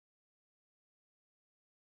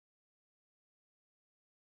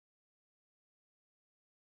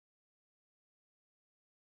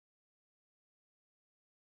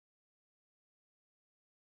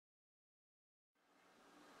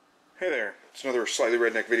Hey there, it's another Slightly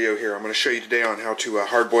Redneck video here. I'm going to show you today on how to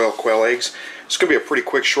hard-boil quail eggs. It's going to be a pretty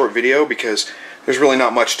quick, short video because there's really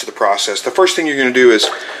not much to the process. The first thing you're going to do is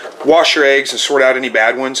wash your eggs and sort out any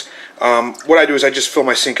bad ones. What I do is I just fill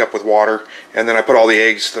my sink up with water, and then I put all the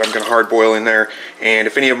eggs that I'm going to hard-boil in there, and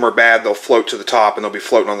if any of them are bad, they'll float to the top, and they'll be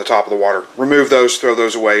floating on the top of the water. Remove those, throw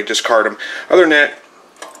those away, discard them. Other than that,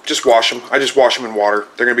 just wash them. I just wash them in water.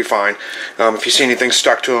 They're going to be fine. If you see anything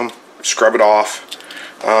stuck to them, scrub it off.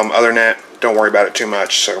 Other than that, don't worry about it too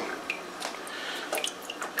much. So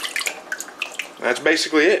that's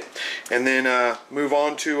basically it. And then move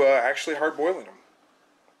on to actually hard boiling them.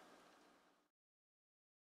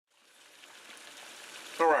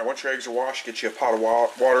 Alright, once your eggs are washed, get you a pot of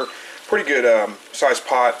water. Pretty good sized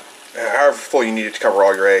pot, however full you need it to cover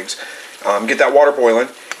all your eggs. Get that water boiling,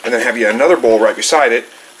 and then have you another bowl right beside it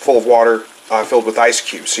full of water filled with ice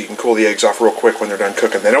cubes, so you can cool the eggs off real quick when they're done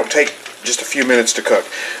cooking. They don't take just a few minutes to cook.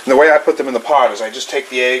 And the way I put them in the pot is I just take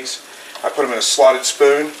the eggs, I put them in a slotted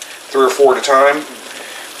spoon, 3 or 4 at a time,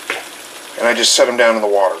 and I just set them down in the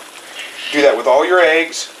water. Do that with all your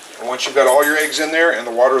eggs, and once you've got all your eggs in there and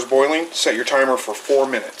the water is boiling, set your timer for 4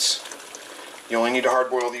 minutes. You only need to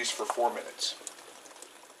hard boil these for 4 minutes.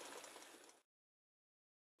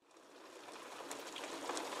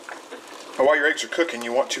 Now, while your eggs are cooking,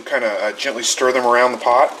 you want to kind of gently stir them around the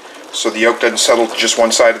pot so the yolk doesn't settle to just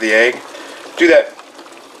one side of the egg. Do that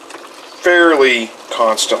fairly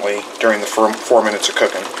constantly during the 4 minutes of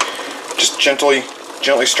cooking. Just gently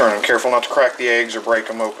stirring them. Careful not to crack the eggs or break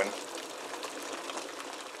them open.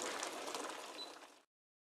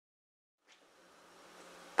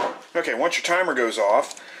 Okay, once your timer goes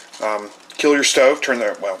off, kill your stove, turn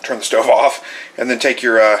the stove off, and then take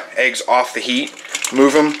your eggs off the heat,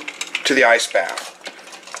 move them to the ice bath.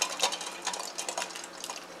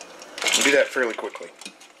 You do that fairly quickly.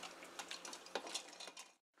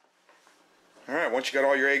 Alright, once you got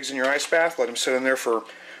all your eggs in your ice bath, let them sit in there for,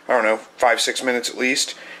 I don't know, 5-6 minutes at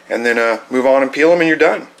least, and then move on and peel them and you're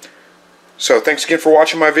done. So thanks again for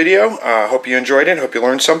watching my video. Hope you enjoyed it, hope you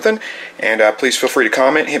learned something, and please feel free to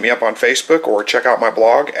comment, hit me up on Facebook, or check out my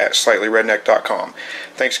blog at slightlyredneck.com.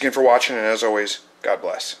 Thanks again for watching, and as always, God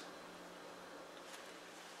bless.